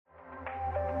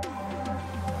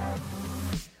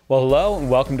Well, hello and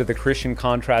welcome to the Christian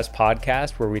Contrast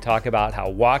podcast, where we talk about how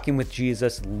walking with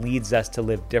Jesus leads us to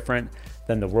live different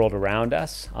than the world around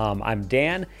us. I'm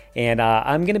Dan, and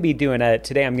I'm going to be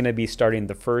today I'm going to be starting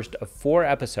the first of 4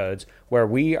 episodes where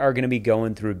we are going to be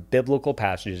going through biblical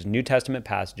passages, New Testament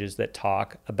passages that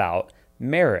talk about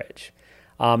marriage.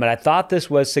 And I thought this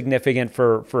was significant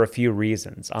for a few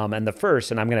reasons. And the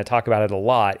first, and I'm going to talk about it a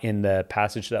lot in the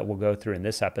passage that we'll go through in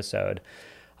this episode,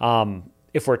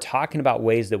 if we're talking about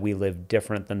ways that we live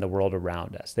different than the world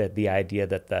around us, that the idea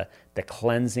that the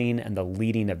cleansing and the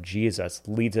leading of Jesus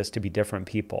leads us to be different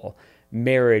people,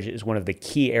 marriage is one of the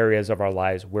key areas of our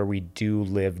lives where we do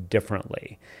live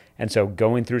differently. And so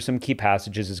going through some key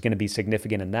passages is going to be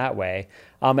significant in that way.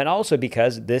 And also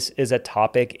because this is a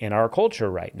topic in our culture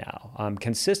right now,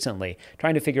 consistently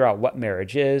trying to figure out what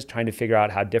marriage is, trying to figure out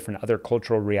how different other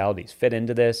cultural realities fit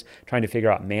into this, trying to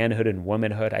figure out manhood and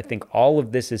womanhood. I think all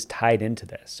of this is tied into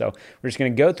this. So we're just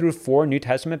going to go through 4 New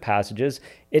Testament passages.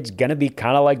 It's going to be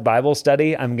kind of like Bible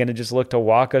study. I'm going to just look to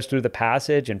walk us through the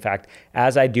passage. In fact,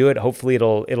 as I do it, hopefully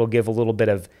it'll give a little bit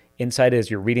of insight as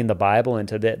you're reading the Bible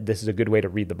into that. This is a good way to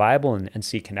read the Bible and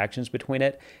see connections between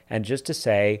it. And just to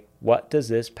say, what does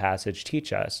this passage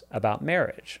teach us about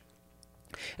marriage?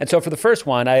 And so for the first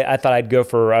one, I thought I'd go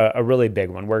for a really big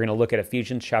one. We're going to look at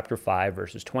Ephesians chapter 5,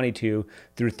 verses 22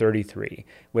 through 33,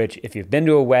 which if you've been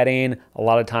to a wedding, a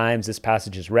lot of times this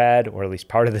passage is read, or at least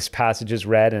part of this passage is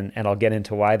read, and I'll get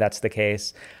into why that's the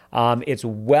case. It's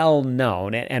well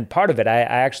known, and part of it, I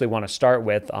actually want to start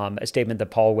with a statement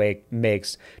that Paul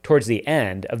makes towards the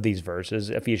end of these verses,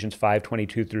 Ephesians 5,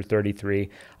 22 through 33,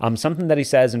 something that he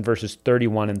says in verses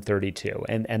 31 and 32,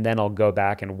 and then I'll go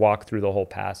back and walk through the whole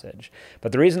passage.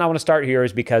 But the reason I want to start here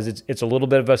is because it's a little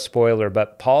bit of a spoiler,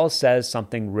 but Paul says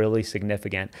something really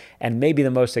significant, and maybe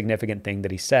the most significant thing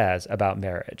that he says about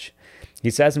marriage.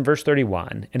 He says in verse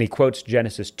 31, and he quotes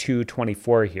Genesis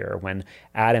 2:24 here, when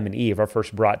Adam and Eve are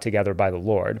first brought together by the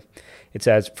Lord. It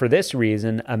says, "For this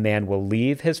reason, a man will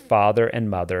leave his father and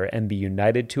mother and be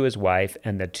united to his wife,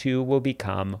 and the two will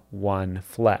become one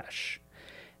flesh.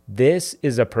 This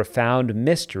is a profound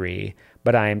mystery,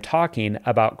 but I am talking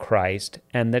about Christ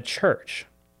and the church."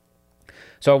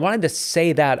 So I wanted to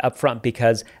say that up front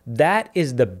because that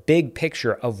is the big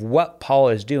picture of what Paul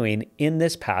is doing in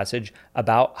this passage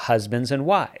about husbands and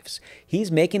wives.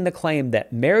 He's making the claim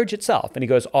that marriage itself, and he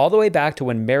goes all the way back to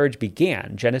when marriage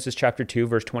began, Genesis chapter 2,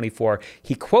 verse 24,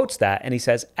 he quotes that and he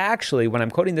says, actually, when I'm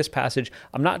quoting this passage,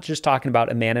 I'm not just talking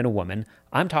about a man and a woman,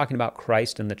 I'm talking about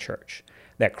Christ and the church.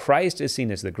 That Christ is seen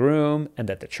as the groom and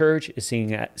that the church is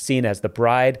seen as the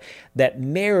bride, that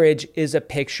marriage is a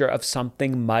picture of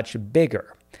something much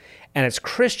bigger. And as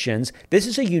Christians, this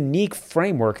is a unique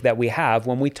framework that we have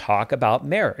when we talk about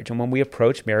marriage and when we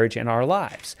approach marriage in our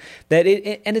lives.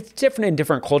 And it's different in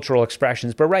different cultural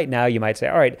expressions, but right now you might say,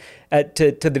 all right,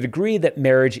 to the degree that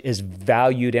marriage is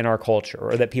valued in our culture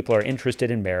or that people are interested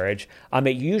in marriage,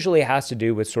 it usually has to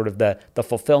do with sort of the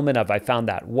fulfillment of, I found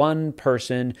that one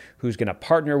person who's going to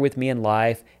partner with me in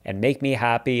life and make me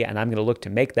happy, and I'm going to look to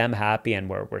make them happy, and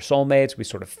we're soulmates, we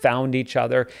sort of found each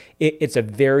other. It's a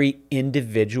very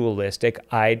individualistic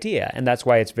idea, and that's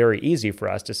why it's very easy for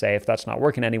us to say, if that's not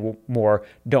working anymore,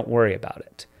 don't worry about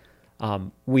it.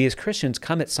 We as Christians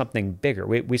come at something bigger.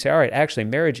 We say, all right, actually,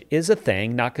 marriage is a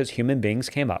thing, not because human beings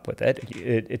came up with it.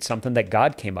 It's something that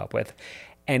God came up with.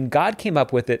 And God came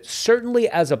up with it certainly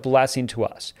as a blessing to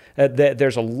us.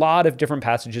 There's a lot of different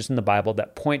passages in the Bible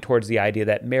that point towards the idea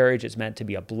that marriage is meant to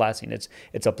be a blessing.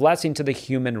 It's a blessing to the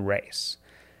human race.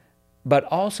 But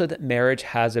also that marriage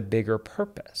has a bigger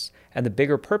purpose. And the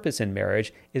bigger purpose in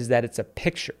marriage is that it's a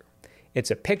picture.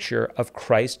 It's a picture of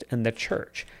Christ and the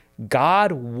church.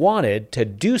 God wanted to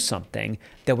do something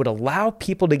that would allow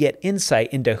people to get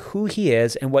insight into who he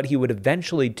is and what he would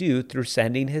eventually do through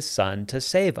sending his son to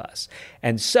save us.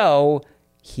 And so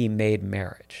he made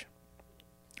marriage.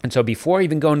 And so before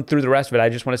even going through the rest of it, I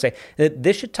just want to say that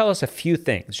this should tell us a few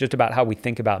things just about how we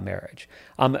think about marriage.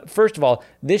 First of all,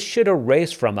 this should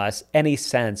erase from us any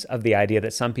sense of the idea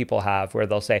that some people have where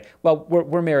they'll say, well,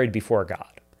 we're married before God.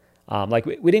 Like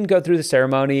we didn't go through the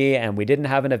ceremony and we didn't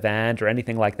have an event or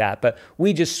anything like that, but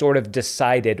we just sort of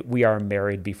decided we are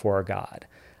married before God.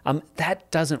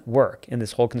 That doesn't work in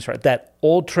this whole construct. That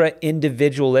ultra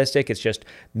individualistic, it's just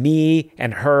me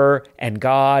and her and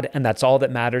God, and that's all that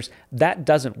matters. That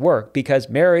doesn't work because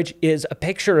marriage is a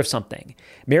picture of something.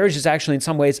 Marriage is actually in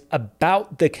some ways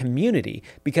about the community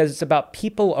because it's about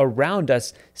people around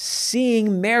us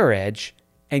seeing marriage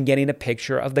and getting a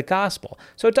picture of the gospel.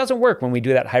 So it doesn't work when we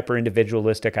do that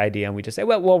hyper-individualistic idea and we just say,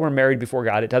 well, we're married before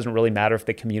God. It doesn't really matter if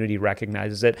the community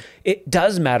recognizes it. It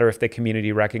does matter if the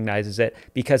community recognizes it,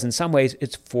 because in some ways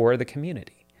it's for the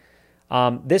community.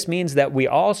 This means that we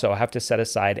also have to set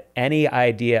aside any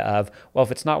idea of, well,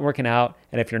 if it's not working out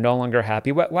and if you're no longer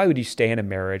happy, why would you stay in a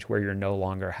marriage where you're no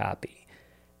longer happy?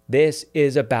 This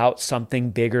is about something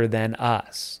bigger than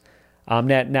us.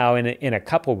 Now, in a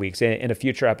couple weeks, in a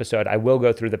future episode, I will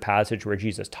go through the passage where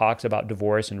Jesus talks about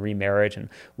divorce and remarriage, and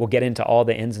we'll get into all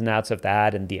the ins and outs of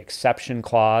that and the exception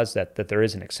clause, that there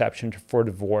is an exception for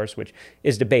divorce, which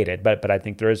is debated, but I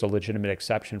think there is a legitimate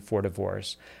exception for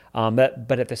divorce.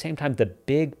 But at the same time, the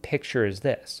big picture is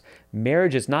this.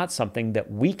 Marriage is not something that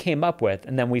we came up with,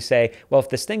 and then we say, well, if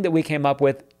this thing that we came up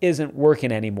with isn't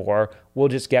working anymore, we'll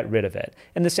just get rid of it.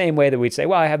 In the same way that we'd say,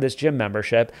 well, I have this gym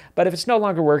membership, but if it's no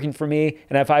longer working for me,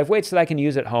 and if I have weights that I can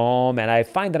use at home, and I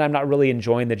find that I'm not really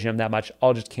enjoying the gym that much,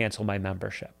 I'll just cancel my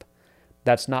membership.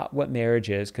 That's not what marriage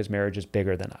is, because marriage is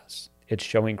bigger than us. It's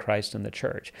showing Christ in the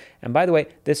church. And by the way,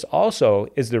 this also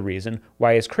is the reason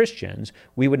why as Christians,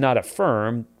 we would not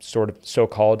affirm sort of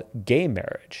so-called gay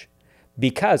marriage.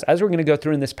 Because as we're going to go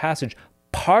through in this passage,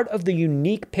 part of the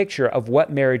unique picture of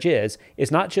what marriage is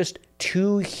not just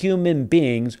two human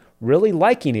beings really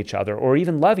liking each other or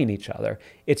even loving each other.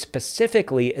 It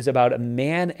specifically is about a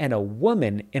man and a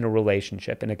woman in a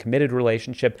relationship, in a committed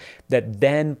relationship that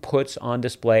then puts on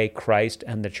display Christ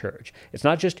and the church. It's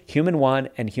not just human one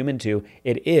and human two.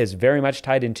 It is very much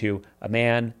tied into a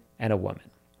man and a woman.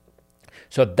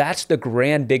 So that's the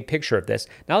grand big picture of this.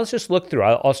 Now let's just look through.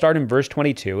 I'll start in verse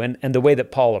 22. And the way that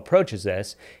Paul approaches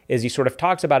this is he sort of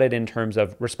talks about it in terms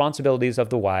of responsibilities of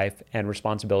the wife and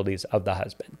responsibilities of the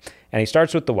husband. And he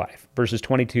starts with the wife, verses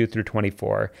 22 through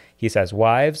 24. He says,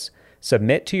 "Wives,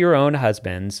 submit to your own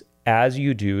husbands as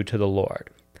you do to the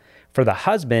Lord. For the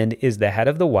husband is the head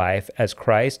of the wife, as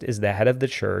Christ is the head of the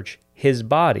church, his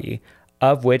body,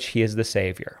 of which he is the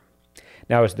Savior.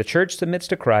 Now, as the church submits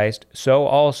to Christ, so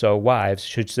also wives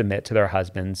should submit to their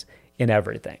husbands in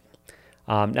everything."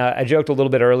 Now, I joked a little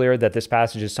bit earlier that this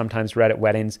passage is sometimes read at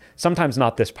weddings, sometimes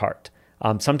not this part.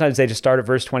 Sometimes they just start at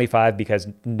verse 25 because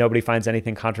nobody finds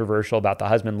anything controversial about the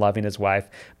husband loving his wife,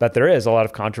 but there is a lot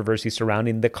of controversy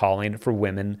surrounding the calling for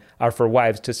women, or for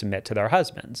wives to submit to their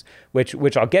husbands,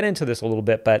 which I'll get into this a little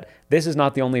bit, but this is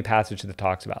not the only passage that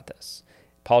talks about this.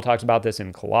 Paul talks about this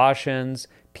in Colossians.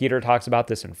 Peter talks about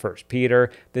this in 1 Peter.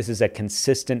 This is a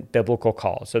consistent biblical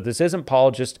call. So this isn't Paul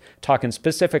just talking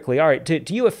specifically, all right,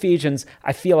 to you Ephesians,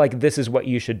 I feel like this is what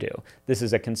you should do. This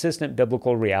is a consistent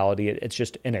biblical reality. It's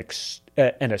just an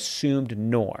assumed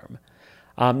norm.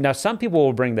 Now, some people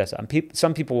will bring this up.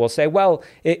 Some people will say, well,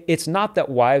 it's not that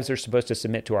wives are supposed to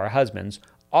submit to our husbands.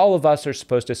 All of us are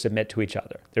supposed to submit to each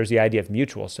other. There's the idea of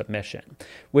mutual submission,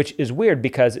 which is weird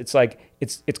because it's like,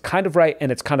 it's kind of right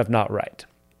and it's kind of not right.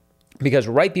 Because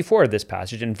right before this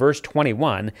passage, in verse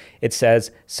 21, it says,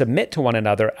 "Submit to one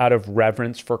another out of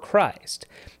reverence for Christ."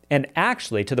 And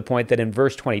actually, to the point that in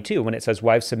verse 22, when it says,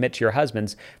 "Wives, submit to your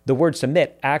husbands," the word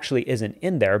submit actually isn't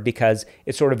in there because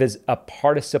it sort of is a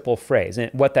participle phrase.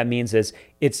 And what that means is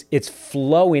it's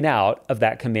flowing out of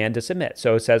that command to submit.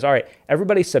 So it says, all right,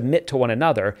 everybody submit to one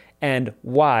another, and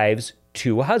wives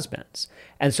to husbands.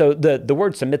 And so the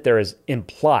word submit there is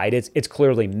implied. It's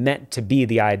clearly meant to be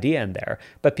the idea in there.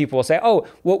 But people will say, oh,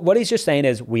 well, what he's just saying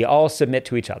is we all submit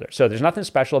to each other. So there's nothing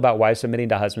special about wives submitting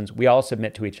to husbands. We all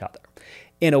submit to each other.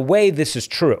 In a way, this is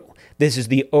true. This is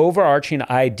the overarching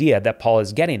idea that Paul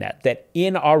is getting at, that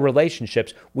in our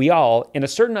relationships, we all, in a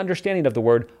certain understanding of the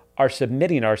word, are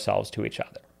submitting ourselves to each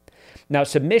other. Now,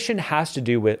 submission has to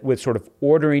do with sort of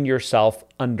ordering yourself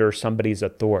under somebody's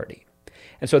authority.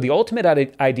 And so the ultimate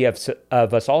idea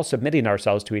of us all submitting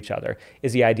ourselves to each other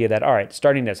is the idea that, all right,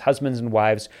 starting as husbands and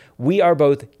wives, we are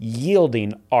both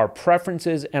yielding our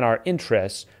preferences and our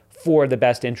interests for the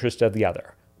best interest of the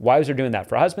other. Wives are doing that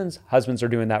for husbands. Husbands are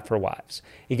doing that for wives.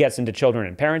 He gets into children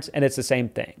and parents, and it's the same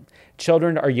thing.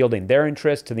 Children are yielding their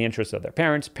interests to the interests of their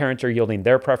parents. Parents are yielding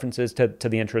their preferences to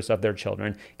the interests of their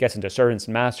children. Gets into servants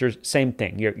and masters, same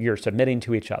thing. You're submitting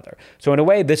to each other. So in a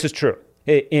way, this is true.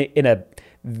 In a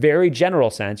very general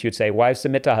sense, you'd say wives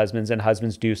submit to husbands and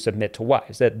husbands do submit to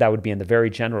wives. That would be in the very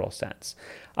general sense.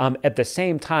 At the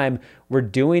same time, we're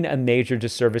doing a major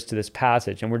disservice to this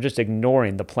passage, and we're just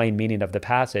ignoring the plain meaning of the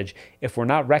passage if we're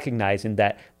not recognizing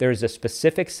that there is a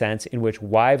specific sense in which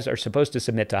wives are supposed to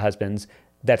submit to husbands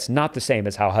that's not the same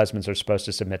as how husbands are supposed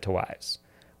to submit to wives.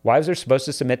 Wives are supposed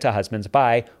to submit to husbands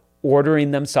by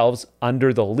ordering themselves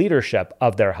under the leadership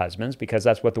of their husbands, because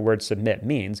that's what the word submit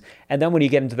means. And then when you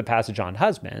get into the passage on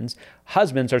husbands,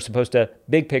 husbands are supposed to,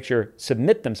 big picture,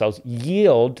 submit themselves,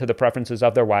 yield to the preferences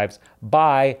of their wives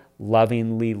by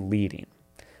lovingly leading.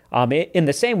 In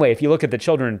the same way, if you look at the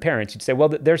children and parents, you'd say, well,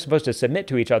 they're supposed to submit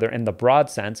to each other in the broad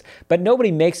sense, but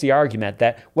nobody makes the argument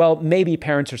that, well, maybe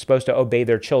parents are supposed to obey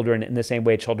their children in the same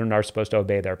way children are supposed to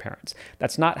obey their parents.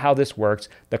 That's not how this works.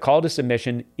 The call to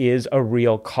submission is a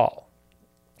real call.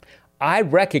 I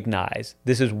recognize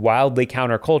this is wildly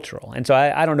countercultural. And so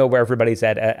I don't know where everybody's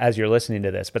at as you're listening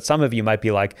to this, but some of you might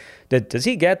be like, does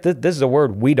he get this? This is a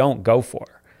word we don't go for.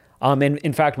 And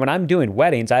in fact, when I'm doing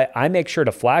weddings, I make sure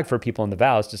to flag for people in the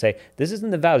vows to say, this isn't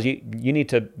the vows. You need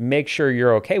to make sure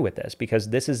you're okay with this, because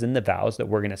this is in the vows that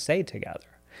we're going to say together.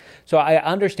 So I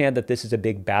understand that this is a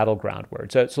big battleground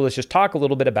word. So let's just talk a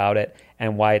little bit about it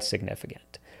and why it's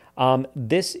significant.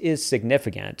 This is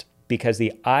significant because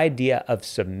the idea of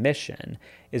submission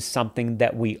is something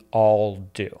that we all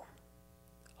do.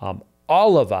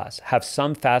 All of us have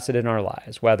some facet in our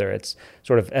lives, whether it's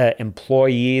sort of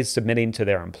employees submitting to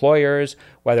their employers,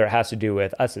 whether it has to do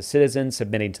with us as citizens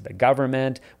submitting to the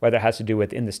government, whether it has to do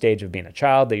with in the stage of being a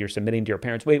child that you're submitting to your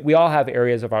parents. We all have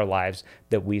areas of our lives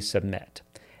that we submit.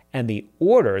 And the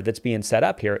order that's being set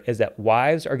up here is that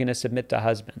wives are going to submit to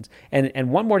husbands. And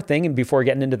one more thing, and before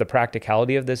getting into the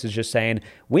practicality of this, is just saying,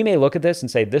 we may look at this and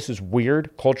say, this is weird.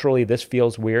 Culturally, this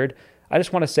feels weird. I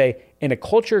just want to say, in a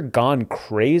culture gone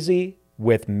crazy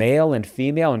with male and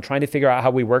female and trying to figure out how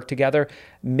we work together,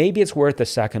 maybe it's worth a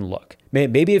second look.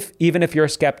 Maybe even if you're a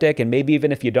skeptic, and maybe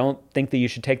even if you don't think that you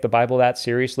should take the Bible that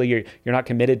seriously, you're not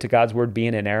committed to God's word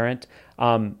being inerrant,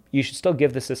 you should still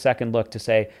give this a second look to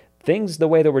say, things the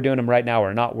way that we're doing them right now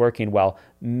are not working well.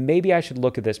 Maybe I should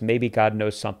look at this. Maybe God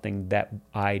knows something that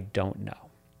I don't know.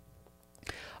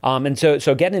 And so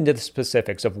getting into the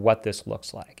specifics of what this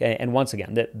looks like. And once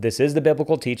again, this is the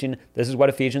biblical teaching. This is what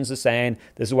Ephesians is saying.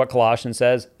 This is what Colossians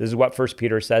says. This is what 1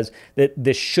 Peter says. That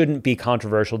this shouldn't be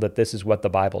controversial, that this is what the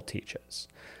Bible teaches.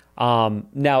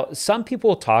 Now, some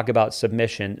people talk about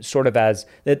submission sort of as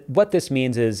that what this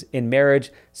means is in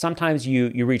marriage, sometimes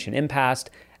you reach an impasse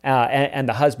and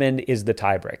the husband is the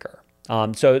tiebreaker.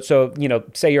 So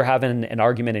say you're having an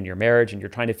argument in your marriage and you're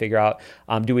trying to figure out,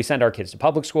 do we send our kids to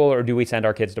public school or do we send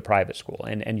our kids to private school?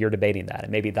 And you're debating that.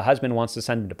 And maybe the husband wants to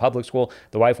send them to public school.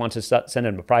 The wife wants to send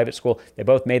them to private school. They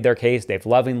both made their case. They've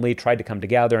lovingly tried to come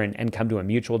together and come to a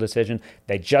mutual decision.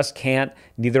 They just can't.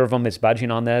 Neither of them is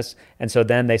budging on this. And so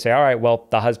then they say, all right, well,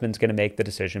 the husband's going to make the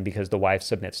decision because the wife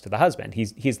submits to the husband.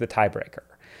 He's the tiebreaker.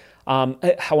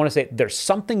 I want to say there's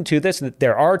something to this. That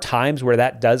there are times where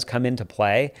that does come into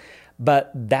play.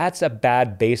 But that's a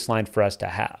bad baseline for us to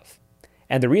have.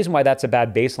 And the reason why that's a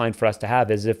bad baseline for us to have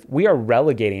is if we are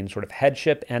relegating sort of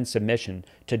headship and submission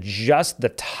to just the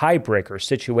tiebreaker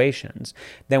situations,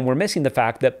 then we're missing the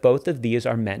fact that both of these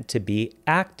are meant to be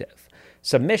active.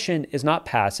 Submission is not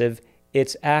passive,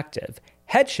 it's active.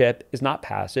 Headship is not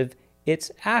passive,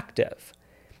 it's active.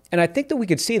 And I think that we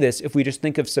could see this if we just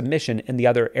think of submission in the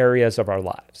other areas of our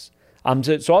lives.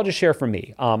 So I'll just share from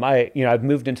me. I've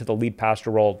moved into the lead pastor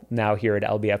role now here at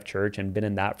LBF Church and been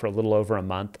in that for a little over a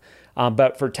month.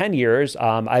 But for 10 years,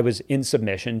 I was in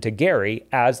submission to Gary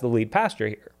as the lead pastor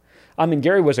here. And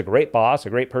Gary was a great boss, a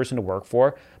great person to work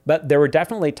for, but there were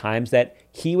definitely times that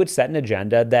he would set an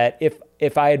agenda that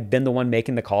if I had been the one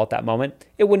making the call at that moment,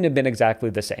 it wouldn't have been exactly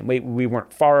the same. We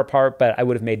weren't far apart, but I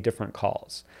would have made different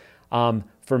calls.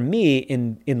 For me,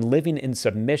 in living in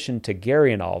submission to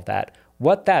Gary and all of that,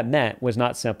 what that meant was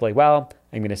not simply, well,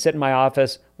 I'm going to sit in my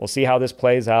office. We'll see how this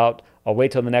plays out. I'll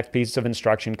wait till the next piece of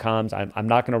instruction comes. I'm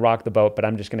not going to rock the boat, but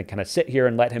I'm just going to kind of sit here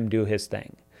and let him do his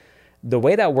thing. The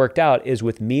way that worked out is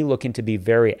with me looking to be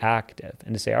very active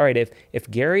and to say, all right,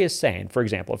 if Gary is saying, for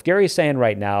example, if Gary is saying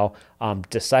right now,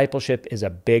 discipleship is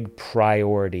a big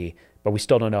priority, but we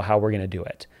still don't know how we're going to do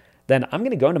it, then I'm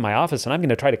going to go into my office and I'm going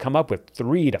to try to come up with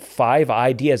 3 to 5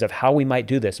 ideas of how we might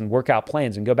do this and work out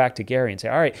plans and go back to Gary and say,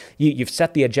 all right, you've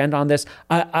set the agenda on this.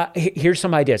 Here's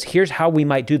some ideas. Here's how we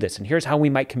might do this. And here's how we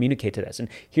might communicate to this. And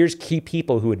here's key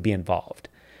people who would be involved.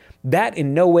 That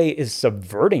in no way is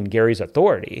subverting Gary's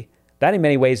authority. That in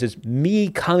many ways is me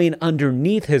coming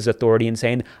underneath his authority and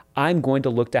saying, I'm going to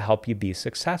look to help you be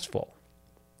successful.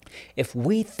 If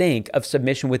we think of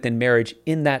submission within marriage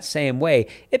in that same way,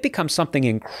 it becomes something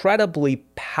incredibly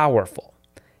powerful.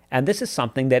 And this is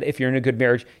something that if you're in a good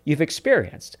marriage, you've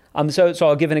experienced. So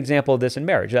I'll give an example of this in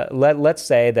marriage. Let's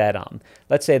say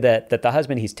that the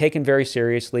husband, he's taken very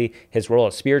seriously his role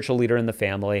as spiritual leader in the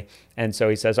family. And so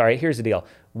he says, all right, here's the deal.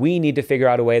 We need to figure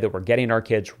out a way that we're getting our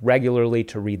kids regularly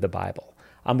to read the Bible.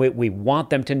 We want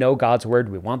them to know God's word.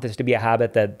 We want this to be a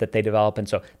habit that they develop. And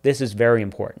so this is very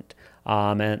important.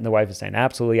 And the wife is saying,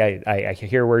 absolutely, I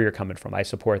hear where you're coming from. I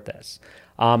support this.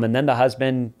 And then the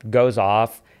husband goes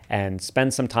off and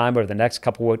spend some time over the next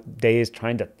couple of days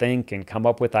trying to think and come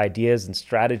up with ideas and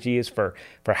strategies for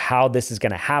how this is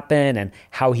going to happen and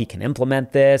how he can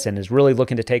implement this, and is really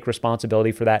looking to take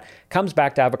responsibility for that. Comes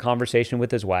back to have a conversation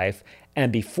with his wife,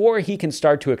 and before he can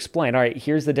start to explain, all right,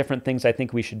 here's the different things I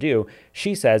think we should do,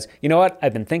 she says, you know what,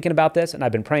 I've been thinking about this and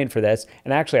I've been praying for this,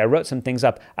 and actually I wrote some things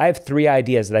up. I have 3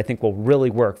 ideas that I think will really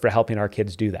work for helping our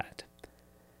kids do that.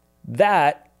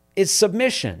 That is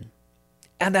submission.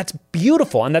 And that's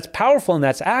beautiful, and that's powerful, and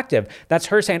that's active. That's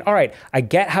her saying, all right, I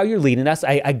get how you're leading us.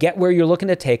 I get where you're looking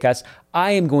to take us. I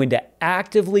am going to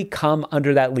actively come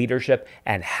under that leadership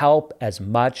and help as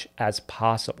much as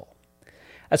possible.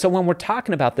 And so when we're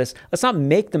talking about this, let's not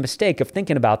make the mistake of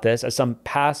thinking about this as some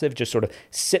passive, just sort of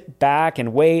sit back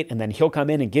and wait, and then he'll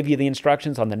come in and give you the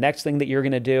instructions on the next thing that you're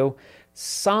going to do.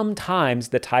 Sometimes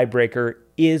the tiebreaker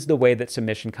is the way that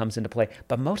submission comes into play,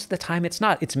 but most of the time it's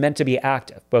not. It's meant to be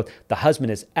active. Both the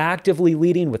husband is actively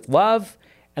leading with love,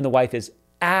 and the wife is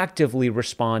actively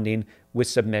responding with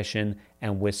submission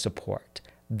and with support.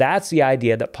 That's the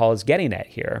idea that Paul is getting at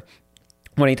here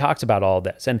when he talks about all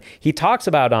this. And he talks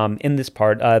about, in this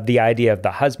part, the idea of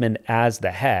the husband as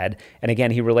the head. And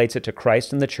again, he relates it to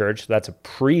Christ and the church. So that's a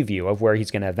preview of where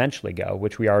he's going to eventually go,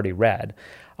 which we already read.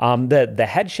 The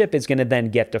headship is going to then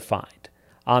get defined.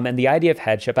 And the idea of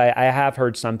headship, I have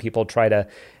heard some people try to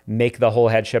make the whole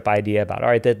headship idea about, all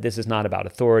right, that this is not about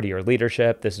authority or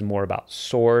leadership. This is more about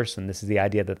source. And this is the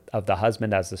idea of the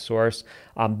husband as the source.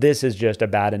 This is just a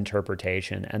bad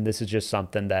interpretation. And this is just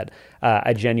something that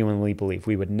I genuinely believe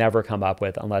we would never come up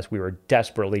with unless we were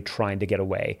desperately trying to get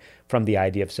away from the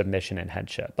idea of submission and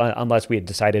headship. Unless we had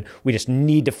decided we just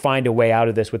need to find a way out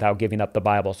of this without giving up the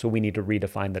Bible. So we need to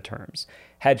redefine the terms.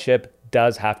 Headship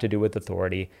does have to do with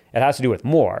authority. It has to do with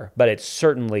more, but it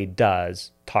certainly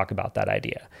does talk about that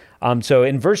idea. So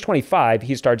in verse 25,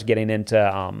 he starts getting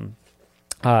into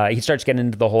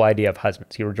the whole idea of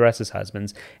husbands. He addresses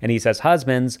husbands, and he says,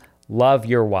 husbands, love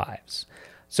your wives.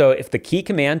 So if the key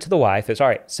command to the wife is, all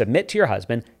right, submit to your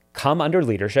husband, come under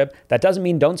leadership, that doesn't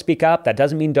mean don't speak up. That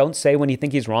doesn't mean don't say when you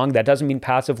think he's wrong. That doesn't mean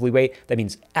passively wait. That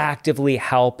means actively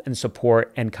help and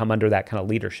support and come under that kind of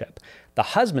leadership. The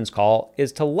husband's call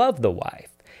is to love the wife.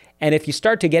 And if you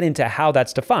start to get into how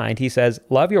that's defined, he says,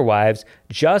 love your wives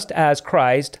just as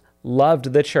Christ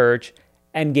loved the church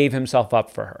and gave himself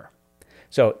up for her.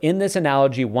 So in this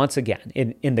analogy, once again,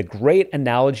 in the great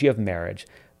analogy of marriage,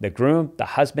 the groom, the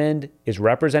husband, is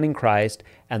representing Christ,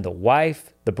 and the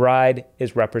wife, the bride,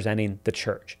 is representing the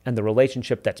church and the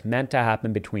relationship that's meant to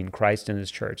happen between Christ and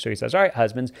his church. So he says, all right,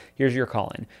 husbands, here's your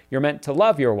calling. You're meant to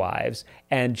love your wives.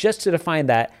 And just to define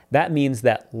that, that means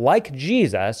that like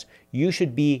Jesus, you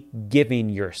should be giving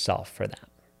yourself for them.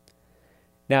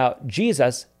 Now,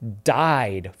 Jesus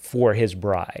died for his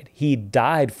bride. He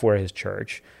died for his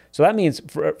church. So that means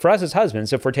for us as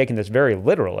husbands, if we're taking this very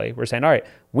literally, we're saying, all right,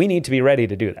 we need to be ready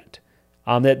to do that.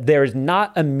 That there's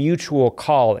not a mutual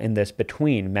call in this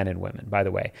between men and women, by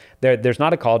the way. There's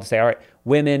not a call to say, all right,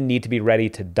 women need to be ready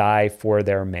to die for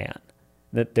their man.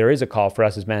 That there is a call for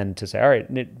us as men to say, all right,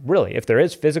 really, if there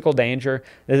is physical danger,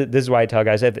 this is why I tell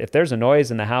guys, if there's a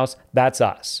noise in the house, that's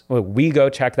us. We go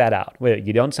check that out.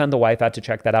 You don't send the wife out to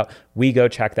check that out. We go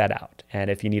check that out. And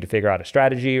if you need to figure out a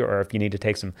strategy, or if you need to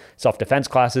take some self-defense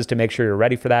classes to make sure you're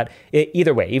ready for that,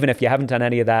 either way, even if you haven't done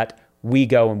any of that, we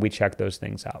go and we check those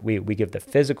things out. We give the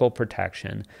physical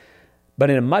protection. But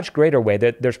in a much greater way,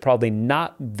 there's probably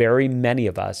not very many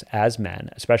of us as men,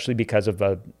 especially because of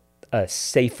a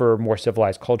safer, more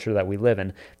civilized culture that we live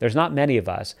in, there's not many of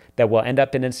us that will end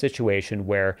up in a situation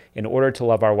where, in order to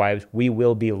love our wives, we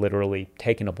will be literally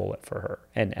taking a bullet for her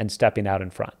and stepping out in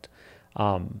front.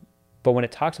 But when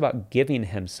it talks about giving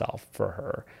himself for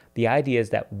her, the idea is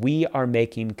that we are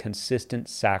making consistent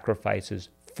sacrifices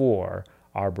for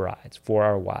our brides, for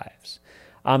our wives.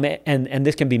 And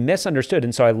this can be misunderstood.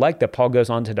 And so I like that Paul goes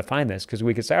on to define this, because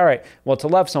we could say, all right, well, to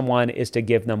love someone is to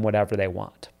give them whatever they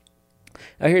want.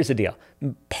 Now, here's the deal.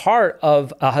 Part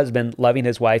of a husband loving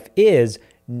his wife is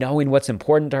knowing what's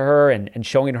important to her and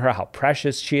showing her how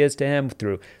precious she is to him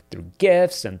through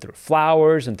gifts and through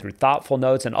flowers and through thoughtful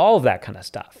notes and all of that kind of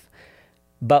stuff.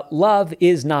 But love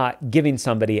is not giving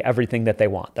somebody everything that they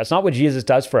want. That's not what Jesus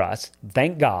does for us.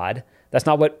 Thank God. That's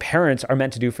not what parents are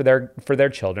meant to do for their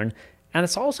children. And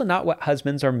it's also not what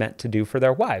husbands are meant to do for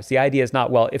their wives. The idea is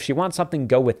not, well, if she wants something,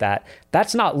 go with that.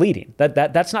 That's not leading.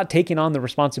 That's not taking on the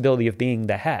responsibility of being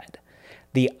the head.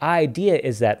 The idea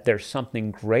is that there's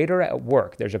something greater at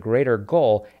work. There's a greater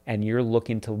goal, and you're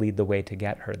looking to lead the way to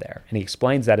get her there. And he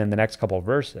explains that in the next couple of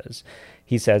verses.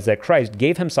 He says that Christ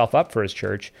gave himself up for his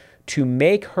church to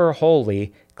make her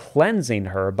holy, cleansing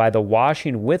her by the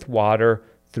washing with water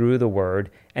through the word,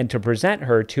 and to present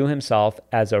her to himself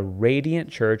as a radiant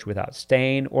church without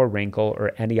stain or wrinkle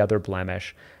or any other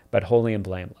blemish, but holy and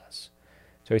blameless.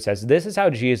 So he says, this is how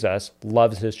Jesus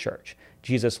loves his church.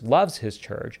 Jesus loves his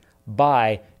church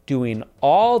by doing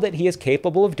all that he is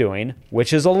capable of doing,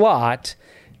 which is a lot,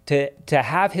 to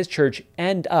have his church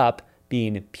end up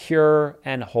being pure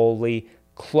and holy,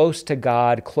 close to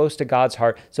God, close to God's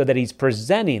heart, so that he's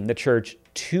presenting the church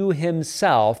to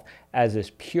himself as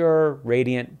this pure,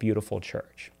 radiant, beautiful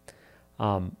church.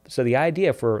 So the idea,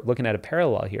 if we're looking at a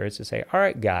parallel here, is to say, all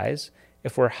right, guys,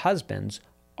 if we're husbands,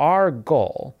 our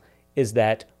goal is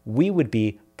that we would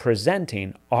be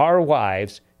presenting our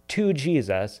wives to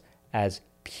Jesus as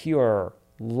pure,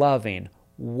 loving,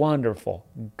 wonderful,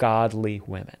 godly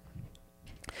women.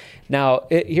 Now,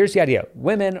 here's the idea.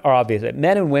 Women are obvious.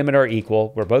 Men and women are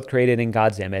equal. We're both created in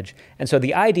God's image. And so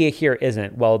the idea here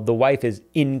isn't, well, the wife is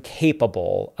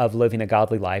incapable of living a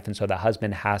godly life, and so the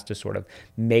husband has to sort of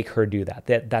make her do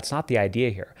that. That's not the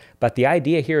idea here. But the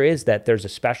idea here is that there's a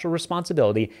special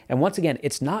responsibility. And once again,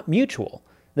 it's not mutual.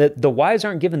 The wives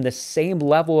aren't given the same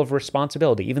level of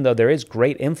responsibility, even though there is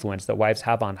great influence that wives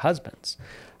have on husbands.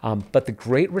 But the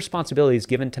great responsibility is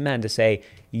given to men to say,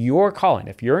 your calling,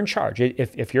 if you're in charge,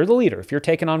 if you're the leader, if you're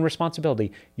taking on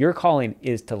responsibility, your calling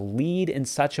is to lead in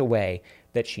such a way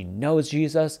that she knows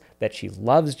Jesus, that she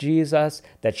loves Jesus,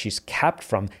 that she's kept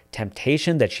from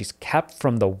temptation, that she's kept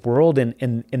from the world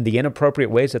in the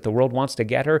inappropriate ways that the world wants to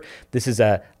get her. This is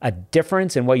a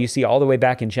difference in what you see all the way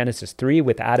back in Genesis 3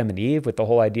 with Adam and Eve, with the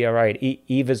whole idea, right?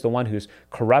 Eve is the one who's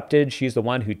corrupted. She's the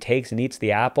one who takes and eats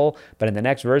the apple. But in the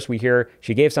next verse, we hear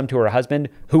she gave some to her husband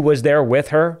who was there with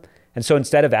her. And so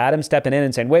instead of Adam stepping in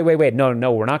and saying, wait,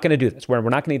 no, we're not going to do this. We're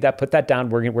not going to eat that. Put that down.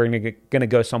 We're going to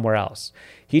go somewhere else.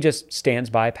 He just stands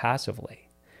by passively.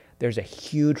 There's a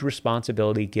huge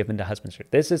responsibility given to husbands.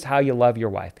 This is how you love your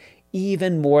wife,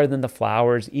 even more than the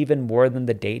flowers, even more than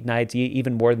the date nights,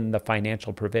 even more than the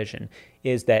financial provision,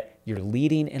 is that you're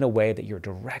leading in a way that you're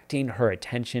directing her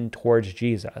attention towards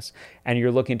Jesus, and you're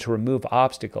looking to remove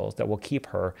obstacles that will keep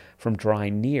her from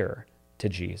drawing near to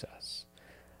Jesus.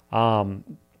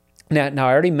 Now,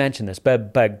 I already mentioned this,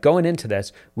 but going into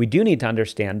this, we do need to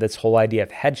understand this whole idea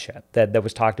of headship that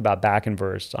was talked about back in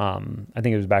verse, I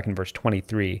think it was back in verse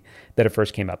 23 that it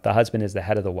first came up. The husband is the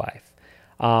head of the wife.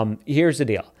 Here's the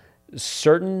deal.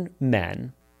 Certain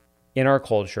men in our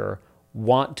culture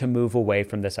want to move away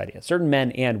from this idea. Certain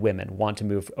men and women want to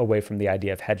move away from the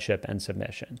idea of headship and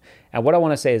submission. And what I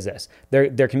want to say is this.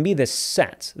 There can be this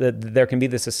sense, there can be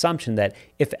this assumption that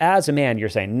if as a man you're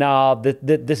saying, no,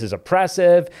 this is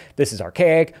oppressive, this is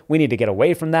archaic, we need to get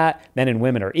away from that, men and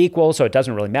women are equal, so it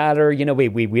doesn't really matter,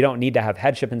 we don't need to have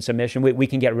headship and submission, we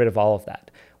can get rid of all of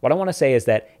that. What I want to say is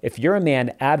that if you're a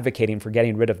man advocating for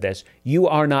getting rid of this, you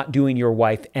are not doing your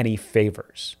wife any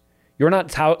favors. You're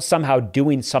not somehow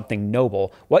doing something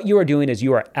noble. What you are doing is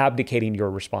you are abdicating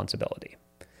your responsibility.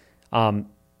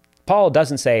 Paul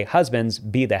doesn't say, husbands,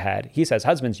 be the head. He says,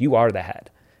 husbands, you are the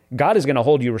head. God is going to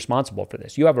hold you responsible for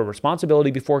this. You have a responsibility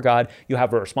before God. You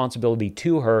have a responsibility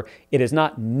to her. It is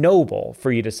not noble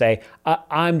for you to say,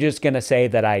 I'm just going to say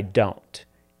that I don't.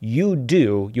 You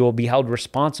do, you will be held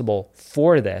responsible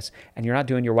for this, and you're not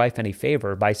doing your wife any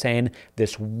favor by saying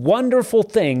this wonderful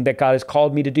thing that God has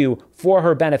called me to do for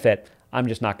her benefit, I'm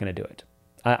just not going to do it.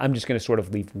 I'm just going to sort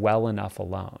of leave well enough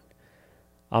alone.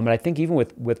 And I think even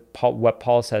with Paul, what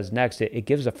Paul says next, it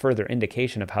gives a further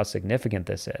indication of how significant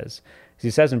this is. He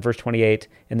says in verse 28,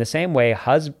 in the same way,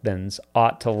 husbands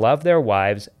ought to love their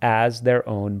wives as their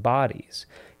own bodies.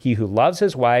 He who loves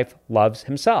his wife loves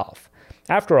himself.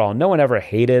 After all, no one ever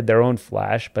hated their own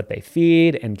flesh, but they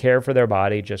feed and care for their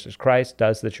body, just as Christ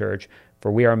does the church,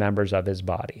 for we are members of his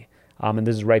body. And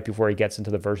this is right before he gets into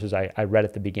the verses I read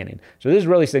at the beginning. So this is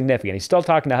really significant. He's still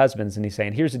talking to husbands, and he's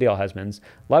saying, here's the deal, husbands.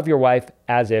 Love your wife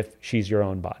as if she's your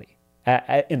own body.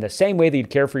 In the same way that you'd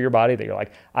care for your body, that you're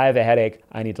like, I have a headache,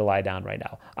 I need to lie down right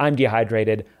now. I'm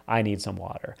dehydrated, I need some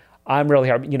water. I'm really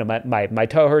hard, my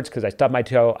toe hurts because I stubbed my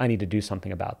toe, I need to do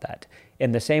something about that.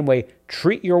 In the same way,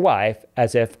 treat your wife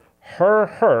as if her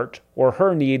hurt or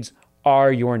her needs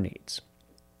are your needs.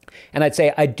 And I'd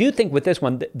say, I do think with this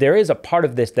one, there is a part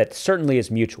of this that certainly is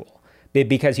mutual,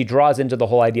 because he draws into the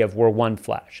whole idea of we're one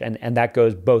flesh, and that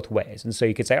goes both ways. And so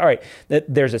you could say, all right,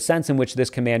 there's a sense in which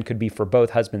this command could be for both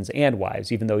husbands and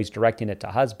wives, even though he's directing it to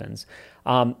husbands.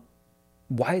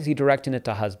 Why is he directing it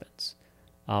to husbands?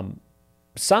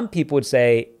 some people would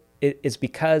say it's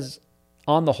because,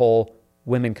 on the whole,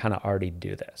 women kind of already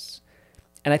do this.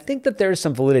 And I think that there's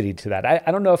some validity to that.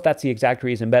 I don't know if that's the exact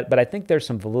reason, but I think there's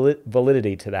some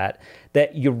validity to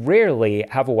that you rarely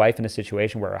have a wife in a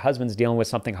situation where her husband's dealing with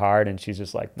something hard and she's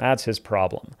just like, that's his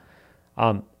problem.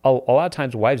 A lot of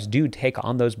times wives do take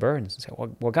on those burdens and say,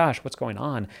 well, gosh, what's going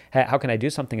on? How can I do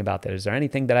something about this? Is there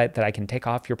anything that I can take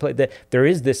off your plate? There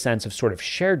is this sense of sort of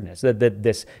sharedness,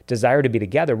 this desire to be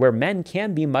together, where men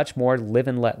can be much more live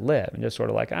and let live, and just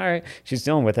sort of like, all right, she's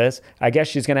dealing with this. I guess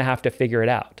she's going to have to figure it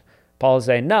out. Paul is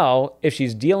saying, no, if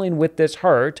she's dealing with this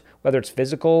hurt, whether it's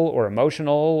physical or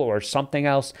emotional or something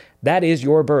else, that is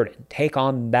your burden. Take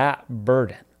on that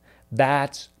burden.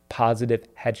 That's positive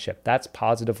headship. That's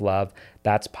positive love.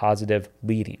 That's positive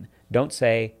leading. Don't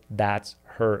say that's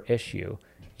her issue.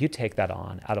 You take that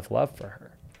on out of love for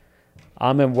her.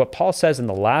 And what Paul says in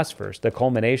the last verse, the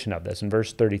culmination of this, in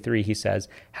verse 33, he says,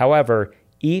 however,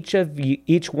 each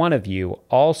one of you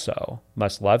also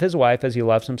must love his wife as he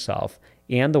loves himself,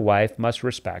 and the wife must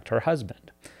respect her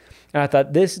husband. And I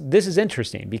thought this is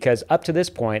interesting, because up to this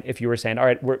point, if you were saying, all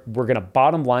right, we're going to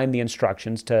bottom line the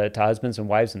instructions to husbands and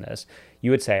wives in this, you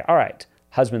would say, all right,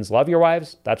 husbands, love your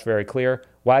wives. That's very clear.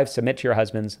 Wives, submit to your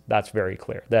husbands. That's very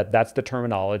clear. That's the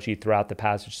terminology throughout the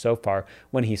passage so far.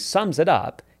 When he sums it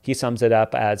up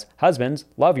as husbands,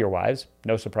 love your wives.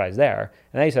 No surprise there.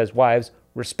 And then he says, wives,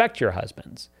 respect your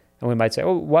husbands. And we might say,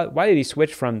 oh, why did he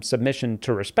switch from submission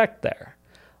to respect there?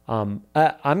 I'm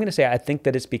going to say I think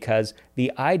that it's because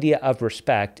the idea of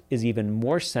respect is even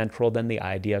more central than the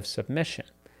idea of submission.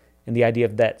 And the idea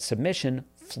of that submission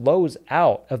flows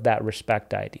out of that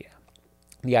respect idea.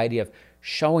 The idea of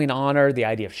showing honor, the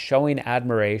idea of showing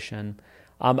admiration.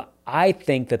 I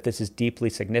think that this is deeply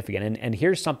significant. And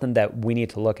here's something that we need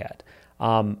to look at.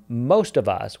 Most of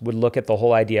us would look at the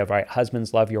whole idea of, right,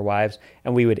 husbands, love your wives,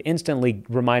 and we would instantly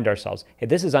remind ourselves, hey,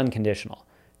 this is unconditional.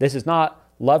 This is not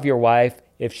love your wife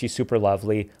if she's super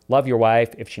lovely, love your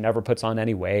wife if she never puts on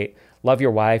any weight, love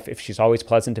your wife if she's always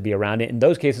pleasant to be around. In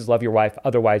those cases, love your wife,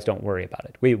 otherwise don't worry about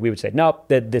it. We would say, nope,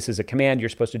 this is a command, you're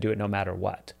supposed to do it no matter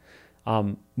what.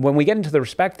 When we get into the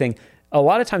respect thing, a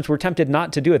lot of times we're tempted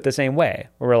not to do it the same way,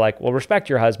 where we're like, well, respect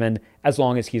your husband as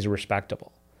long as he's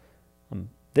respectable.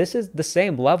 This is the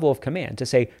same level of command, to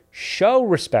say, show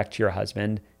respect to your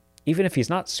husband, even if he's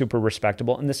not super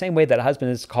respectable, in the same way that a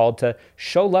husband is called to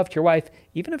show love to your wife,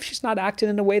 even if she's not acting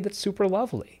in a way that's super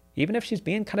lovely, even if she's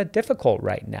being kind of difficult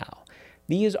right now.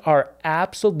 These are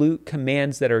absolute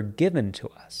commands that are given to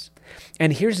us.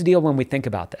 And here's the deal when we think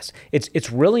about this.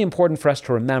 It's really important for us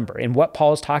to remember, in what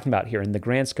Paul is talking about here in the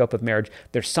grand scope of marriage,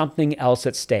 there's something else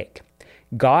at stake.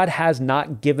 God has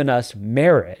not given us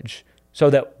marriage so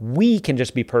that we can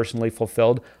just be personally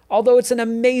fulfilled, although it's an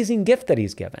amazing gift that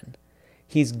he's given.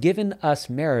 He's given us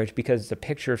marriage because it's a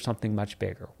picture of something much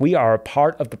bigger. We are a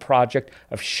part of the project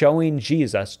of showing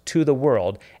Jesus to the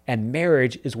world, and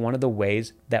marriage is one of the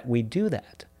ways that we do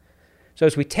that. So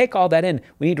as we take all that in,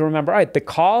 we need to remember, all right, the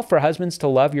call for husbands to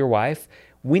love your wife,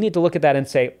 we need to look at that and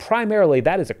say, primarily,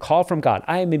 that is a call from God.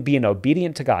 I am being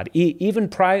obedient to God. Even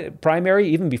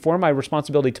before my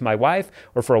responsibility to my wife,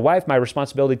 or for a wife, my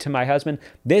responsibility to my husband,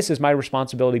 this is my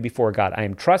responsibility before God. I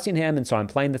am trusting him, and so I'm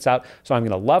playing this out. So I'm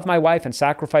going to love my wife and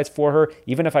sacrifice for her,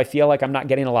 even if I feel like I'm not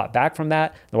getting a lot back from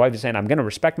that. The wife is saying, I'm going to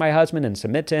respect my husband and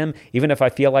submit to him, even if I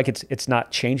feel like it's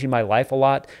not changing my life a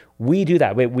lot. We do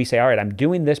that. We say, all right, I'm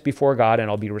doing this before God,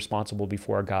 and I'll be responsible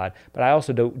before God. But I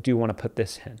also do want to put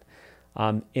this in.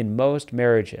 In most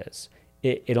marriages,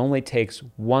 it only takes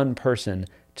one person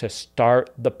to start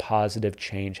the positive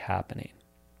change happening.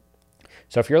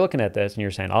 So if you're looking at this and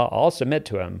you're saying, I'll submit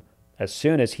to him as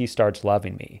soon as he starts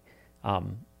loving me,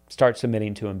 start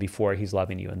submitting to him before he's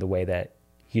loving you in the way that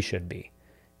he should be.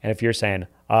 And if you're saying,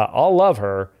 I'll love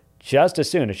her just as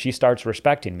soon as she starts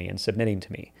respecting me and submitting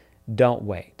to me, don't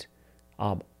wait.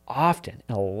 Often,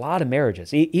 in a lot of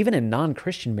marriages, even in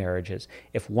non-Christian marriages,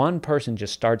 if one person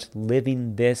just starts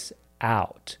living this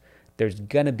out, there's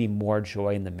going to be more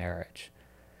joy in the marriage.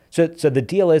 So the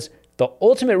deal is, the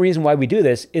ultimate reason why we do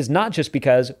this is not just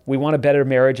because we want a better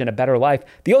marriage and a better life.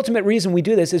 The ultimate reason we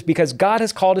do this is because God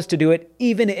has called us to do it,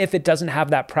 even if it doesn't have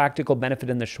that practical benefit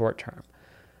in the short term.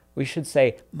 We should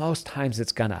say, most times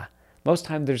there's going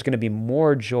to be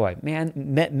more joy.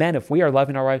 Men, if we are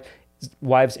loving our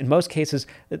wives, in most cases,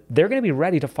 they're going to be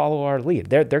ready to follow our lead.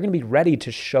 They're going to be ready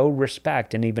to show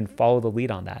respect and even follow the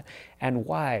lead on that. And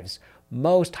wives,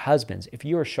 most husbands, if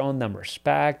you are showing them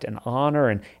respect and honor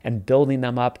and building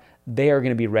them up, they are going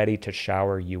to be ready to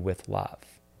shower you with love.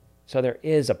 So there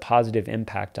is a positive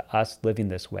impact to us living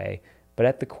this way, But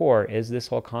at the core is this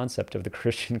whole concept of the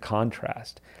Christian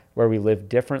contrast, where we live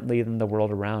differently than the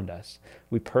world around us.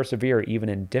 We persevere even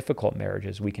in difficult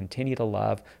marriages. We continue to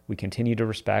love, we continue to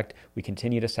respect, we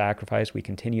continue to sacrifice, we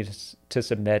continue to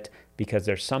submit, because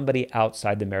there's somebody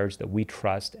outside the marriage that we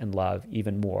trust and love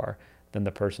even more than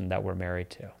the person that we're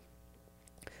married to.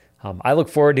 I look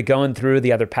forward to going through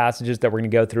the other passages that we're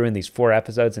going to go through in these 4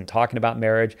 episodes and talking about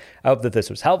marriage. I hope that this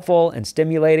was helpful and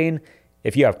stimulating.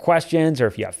 If you have questions, or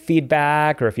if you have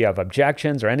feedback, or if you have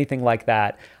objections or anything like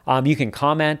that, you can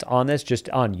comment on this just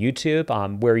on YouTube,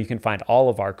 where you can find all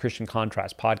of our Christian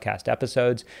Contrast podcast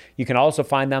episodes. You can also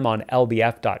find them on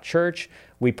lbf.church.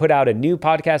 We put out a new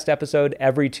podcast episode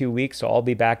every 2 weeks, so I'll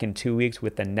be back in 2 weeks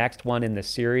with the next one in this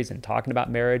series and talking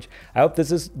about marriage. I hope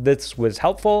this was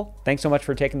helpful. Thanks so much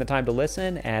for taking the time to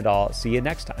listen, and I'll see you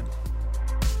next time.